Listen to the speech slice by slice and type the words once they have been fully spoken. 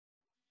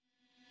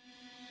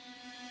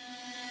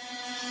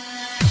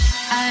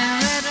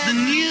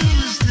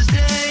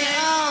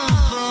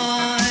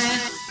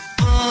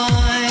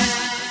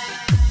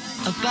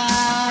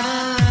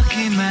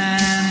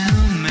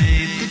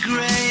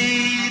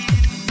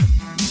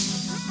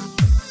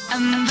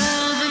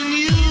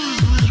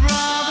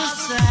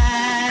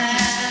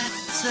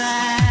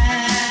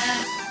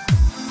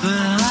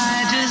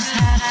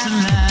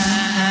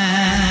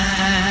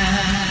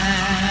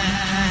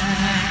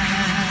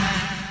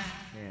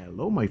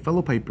Hello, my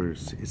fellow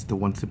pipers. It's the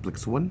One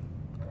Simplex One.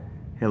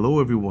 Hello,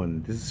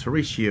 everyone. This is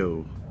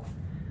Horatio.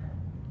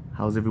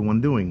 How's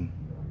everyone doing?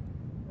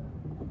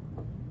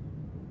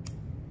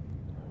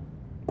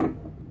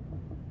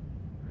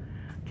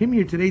 Came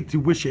here today to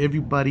wish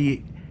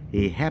everybody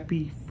a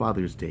happy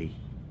Father's Day.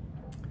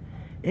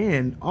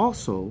 And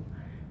also,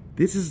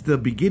 this is the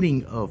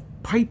beginning of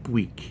Pipe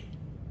Week.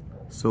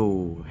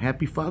 So,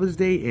 happy Father's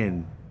Day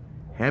and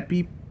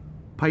happy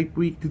Pipe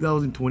Week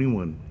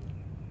 2021.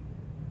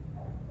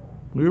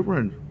 Dear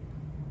friends,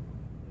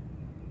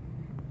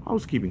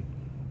 housekeeping.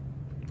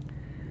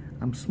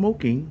 I'm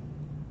smoking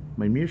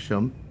my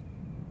Meerschaum.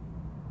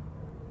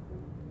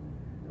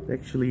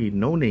 Actually,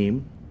 no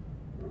name.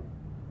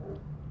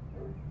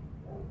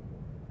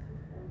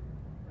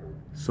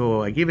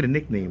 So I gave it a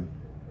nickname,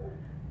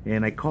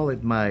 and I call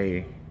it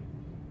my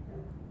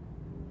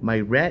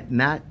Rat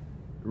Not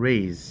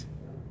Rays.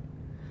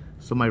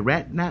 So my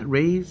Rat Not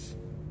Rays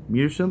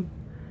Meerschaum,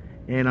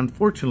 and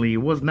unfortunately,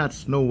 it was not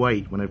Snow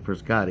White when I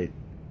first got it.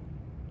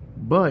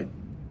 But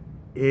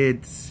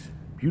it's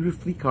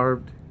beautifully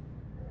carved.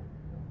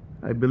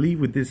 I believe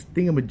with this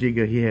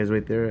thingamajigga he has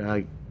right there,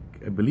 I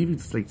believe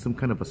it's like some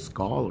kind of a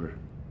skull.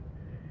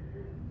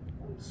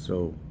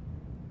 So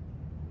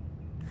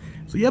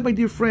yeah, my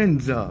dear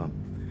friends,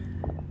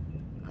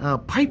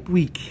 Pipe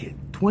Week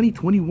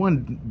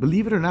 2021.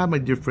 Believe it or not, my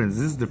dear friends,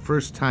 this is the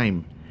first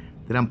time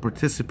that I'm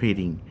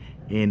participating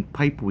in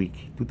Pipe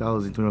Week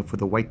 2021 for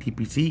the White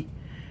TPC.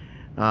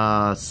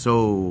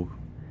 So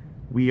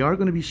we are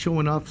going to be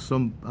showing off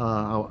some,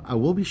 I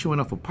will be showing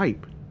off a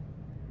pipe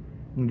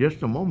in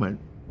just a moment.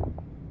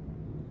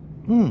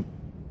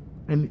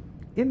 And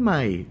in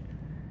my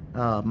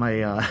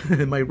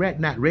my Rat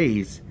Not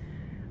Rays,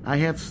 I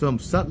have some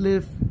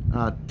Sutliff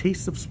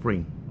Taste of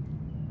Spring.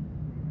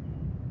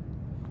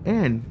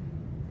 And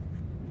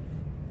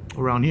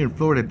around here in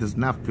Florida, it does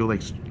not feel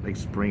like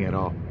spring at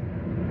all.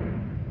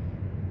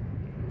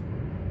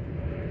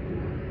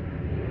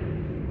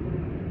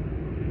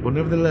 But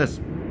nevertheless,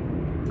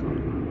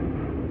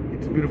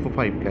 it's a beautiful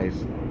pipe, guys.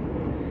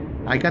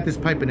 I got this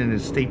pipe in an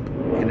estate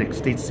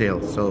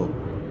sale, so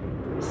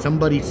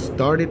somebody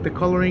started the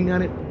coloring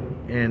on it,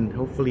 and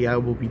hopefully I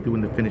will be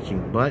doing the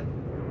finishing. But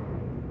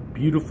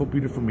beautiful,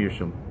 beautiful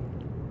Meerschaum.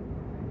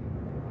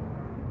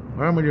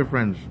 All right, my dear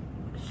friends.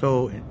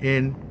 So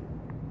in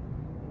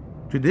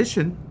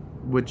tradition,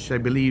 which I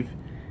believe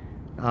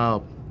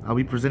I'll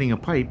be presenting a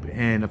pipe,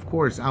 and of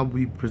course I'll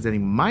be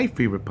presenting my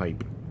favorite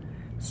pipe.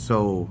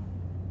 So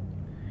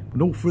with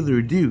no further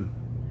ado,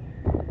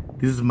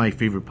 this is my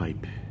favorite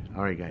pipe.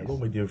 All right, guys. Hello,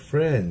 my dear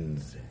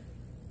friends,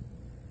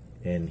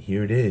 and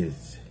here it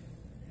is,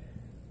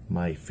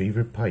 my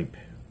favorite pipe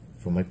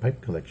from my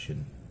pipe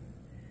collection.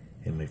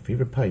 And my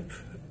favorite pipe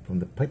from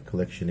the pipe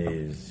collection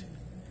is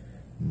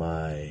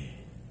my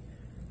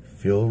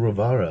Phil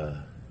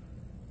Rivara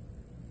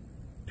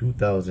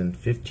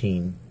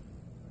 2015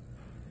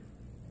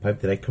 pipe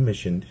that I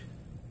commissioned,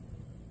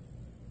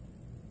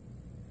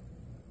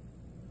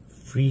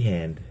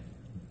 freehand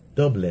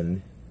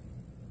Dublin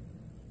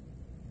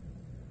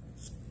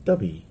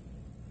stubby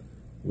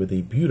with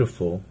a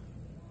beautiful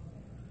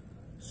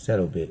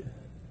saddle bit.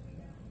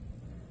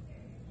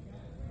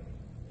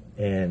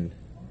 And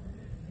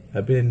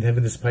I've been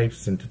having this pipe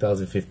since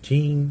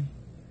 2015,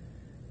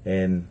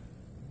 and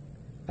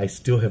I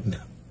still have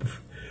not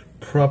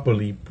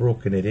properly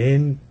broken it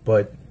in,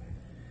 but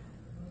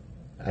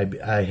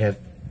I have,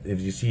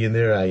 if you see in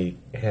there, I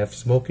have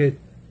smoked it.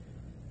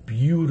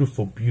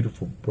 Beautiful,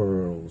 beautiful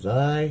bird's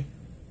eye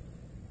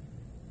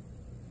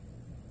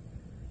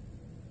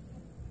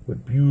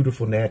with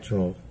beautiful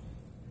natural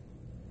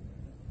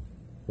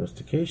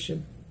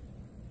rustication.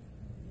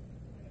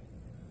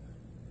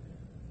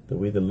 The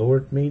way the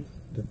Lord made,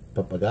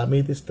 Papa God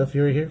made this stuff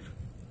here,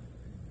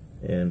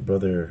 and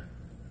Brother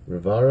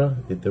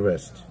Rivara did the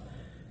rest.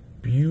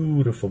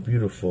 Beautiful,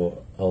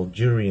 beautiful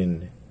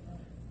Algerian,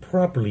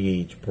 properly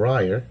aged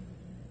briar.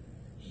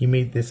 He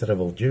made this out of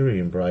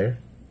Algerian briar,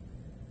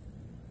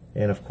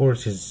 and of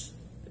course his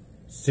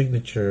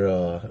signature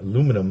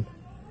aluminum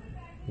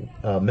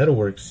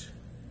metalworks.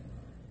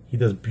 He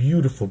does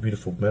beautiful,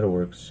 beautiful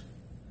metalworks.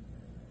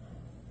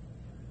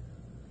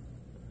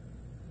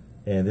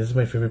 And this is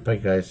my favorite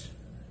pipe, guys.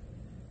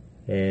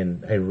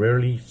 And I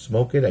rarely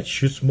smoke it. I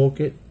should smoke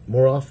it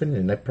more often,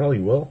 and I probably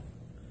will.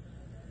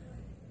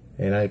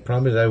 And I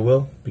promise I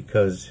will,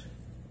 because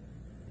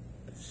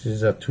this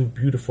is too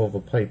beautiful of a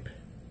pipe.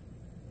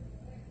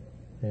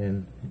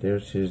 And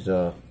there's his,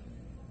 let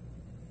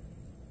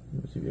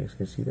me see if you guys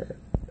can see that.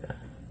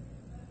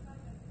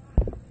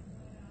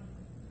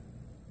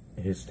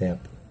 His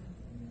stamp.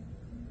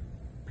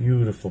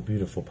 Beautiful,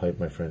 beautiful pipe,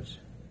 my friends.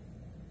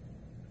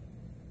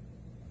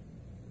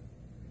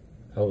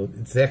 Oh,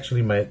 it's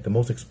actually the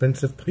most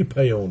expensive pipe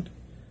I owned,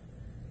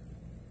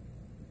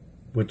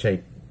 which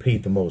I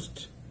paid the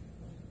most.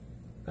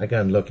 I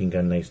got unlucky and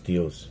got nice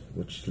deals,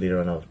 which later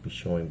on I'll be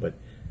showing. But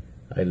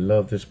I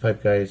love this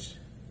pipe, guys.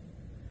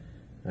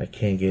 I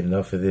can't get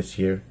enough of this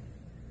here.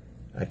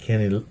 I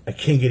can't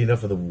get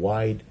enough of the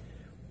wide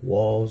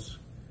walls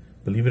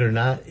Believe it or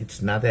not,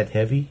 it's not that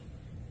heavy.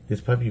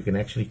 This pipe you can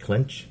actually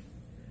clench.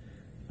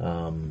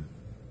 And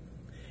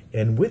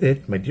with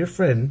it, my dear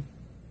friend,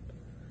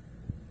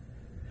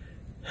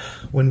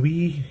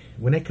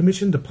 when I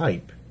commissioned the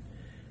pipe,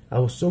 I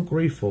was so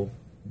grateful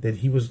that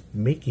he was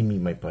making me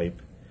my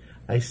pipe.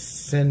 I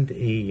sent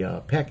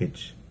a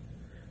package.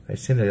 I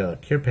sent a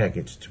care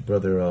package to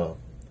brother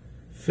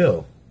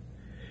Phil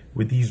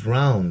with these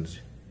rounds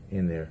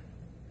in there.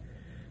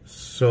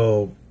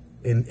 So,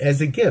 and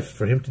as a gift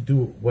for him to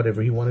do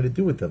whatever he wanted to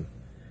do with them.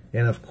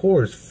 And of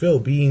course, Phil,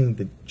 being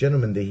the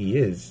gentleman that he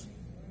is,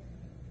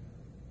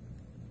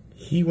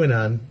 he went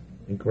on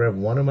and grabbed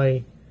one of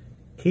my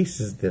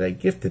cases that I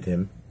gifted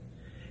him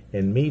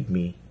and made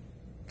me.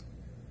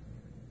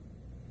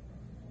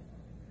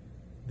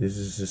 This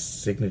is his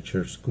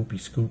signature scoopy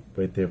scoop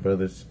right there,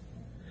 brothers.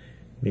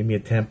 Made me a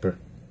tamper.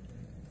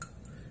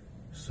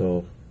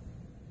 So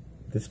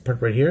this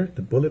part right here,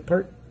 the bullet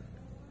part,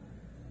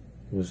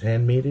 was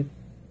handmade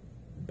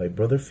by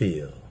brother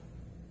Phil.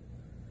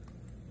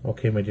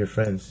 Okay, my dear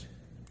friends,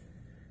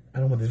 I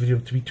don't want this video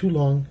to be too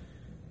long.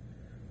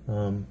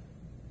 This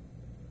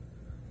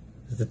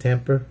is the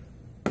tamper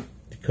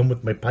to come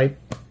with my pipe.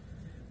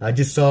 I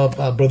just saw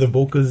brother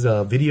Boca's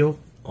video.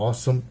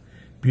 Awesome,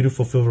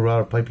 beautiful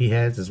Silverado pipe he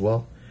has as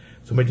well.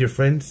 So my dear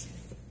friends,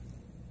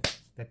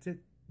 that's it.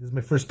 This is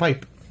my first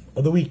pipe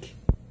of the week.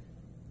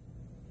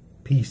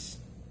 Peace.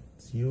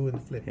 See you in the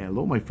flip. Yeah,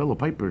 hello, my fellow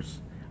pipers.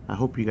 I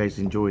hope you guys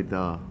enjoyed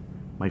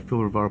my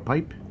Phil Rivera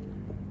pipe.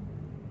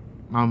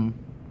 I'm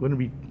going to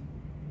be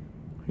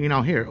hanging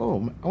out here.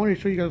 Oh, I want to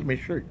show you guys my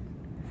shirt.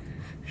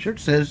 Shirt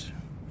says,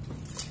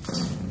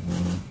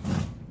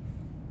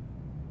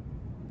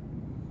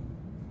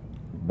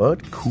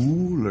 "But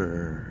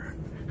cooler."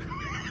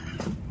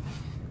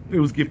 It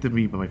was gifted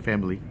me by my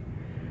family.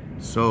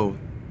 So,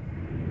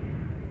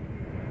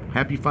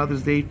 happy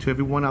Father's Day to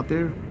everyone out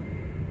there.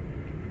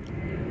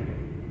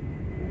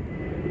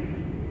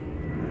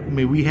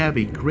 May we have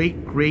a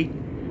great, great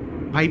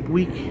pipe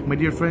week, my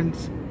dear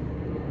friends.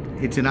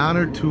 It's an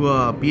honor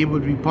to be able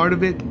to be part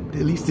of it,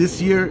 at least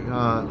this year.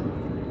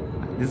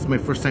 This is my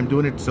first time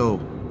doing it,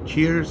 so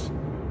cheers,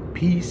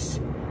 peace,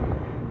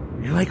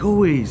 and like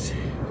always,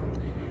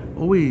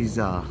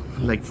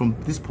 like from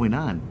this point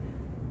on,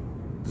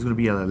 this is going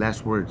to be our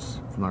last words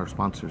from our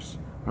sponsors.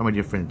 All right, my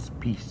dear friends,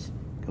 peace.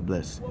 God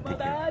bless. Take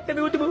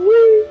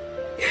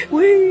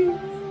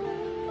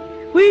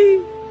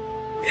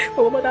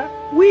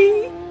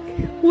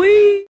care.